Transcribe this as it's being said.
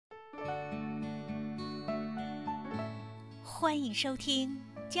欢迎收听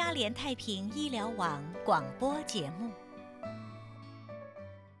嘉联太平医疗网广播节目。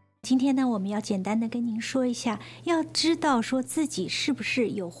今天呢，我们要简单的跟您说一下，要知道说自己是不是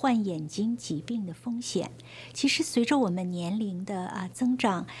有患眼睛疾病的风险。其实随着我们年龄的增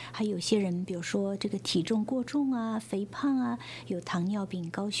长，还有些人比如说这个体重过重啊、肥胖啊，有糖尿病、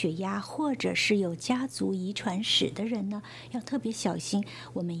高血压，或者是有家族遗传史的人呢，要特别小心，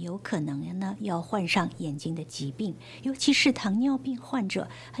我们有可能呢要患上眼睛的疾病，尤其是糖尿病患者，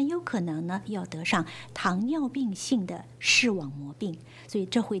很有可能呢要得上糖尿病性的视网膜病，所以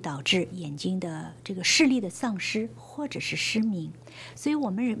这会导致眼睛的这个视力的丧失或者是失明。所以我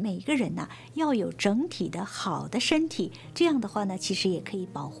们每个人呢要有整体的好的身体，这样的话呢其实也可以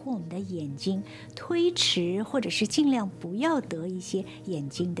保护我们的眼睛，推迟或者是尽量不要得一些眼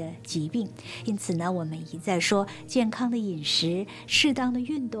睛的疾病。因此呢，我们一再说健康的饮食、适当的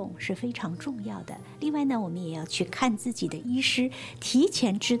运动是非常重要的。另外呢，我们也要去看自己的医师，提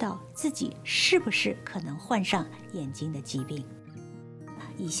前知道自己是不是可能患上眼睛的疾病。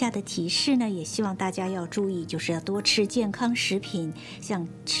以下的提示呢，也希望大家要注意，就是要多吃健康食品，像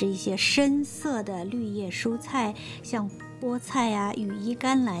吃一些深色的绿叶蔬菜，像菠菜啊、羽衣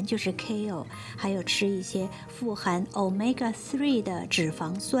甘蓝就是 kale， 还有吃一些富含 omega-3 的脂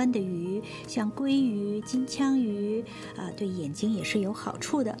肪酸的鱼，像鲑鱼、金枪鱼，对眼睛也是有好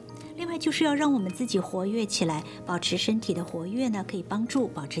处的。另外就是要让我们自己活跃起来，保持身体的活跃呢，可以帮助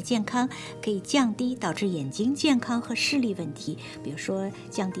保持健康，可以降低导致眼睛健康和视力问题，比如说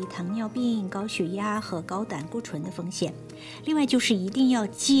降低糖尿病、高血压和高胆固醇的风险。另外就是一定要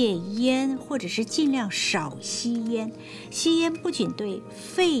戒烟，或者是尽量少吸烟。吸烟不仅对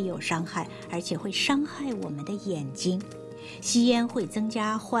肺有伤害，而且会伤害我们的眼睛。吸烟会增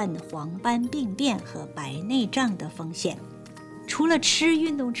加患黄斑病变和白内障的风险。除了吃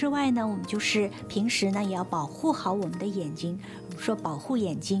运动之外呢，我们就是平时呢也要保护好我们的眼睛。我们说保护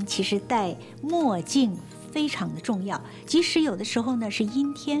眼睛，其实戴墨镜非常的重要，即使有的时候呢是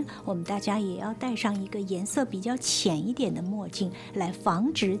阴天，我们大家也要戴上一个颜色比较浅一点的墨镜，来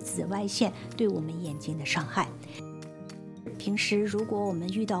防止紫外线对我们眼睛的伤害。平时如果我们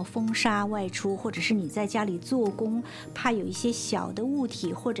遇到风沙外出，或者是你在家里做工，怕有一些小的物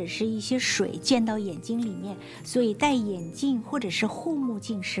体或者是一些水溅到眼睛里面，所以戴眼镜或者是护目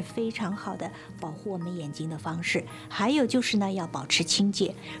镜是非常好的保护我们眼睛的方式。还有就是呢，要保持清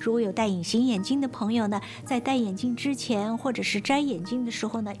洁。如果有戴隐形眼镜的朋友呢，在戴眼镜之前或者是摘眼镜的时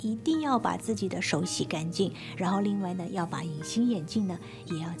候呢，一定要把自己的手洗干净，然后另外呢，要把隐形眼镜呢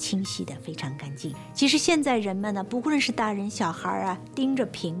也要清洗得非常干净。其实现在人们呢，不论是大人小孩啊，盯着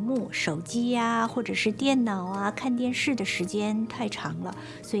屏幕、手机呀，或者是电脑啊，看电视的时间太长了，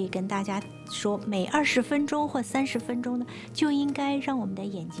所以跟大家说，每20分钟或30分钟呢，就应该让我们的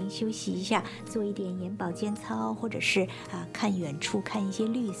眼睛休息一下，做一点眼保健操，或者是看远处，看一些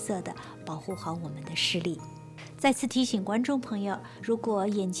绿色的，保护好我们的视力。再次提醒观众朋友，如果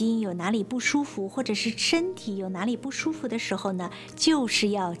眼睛有哪里不舒服，或者是身体有哪里不舒服的时候呢，就是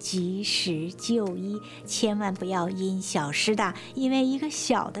要及时就医，千万不要因小失大，因为一个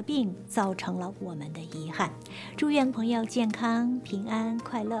小的病造成了我们的遗憾。祝愿朋友健康、平安、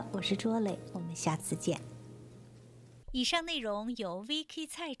快乐。我是卓磊，我们下次见。以上内容由 Vicky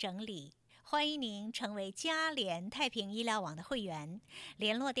蔡整理，欢迎您成为嘉联太平医疗网的会员，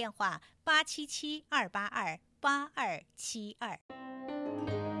联络电话877-282-8272。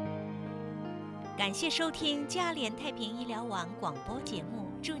感谢收听嘉联太平医疗网广播节目，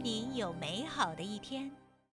祝您有美好的一天。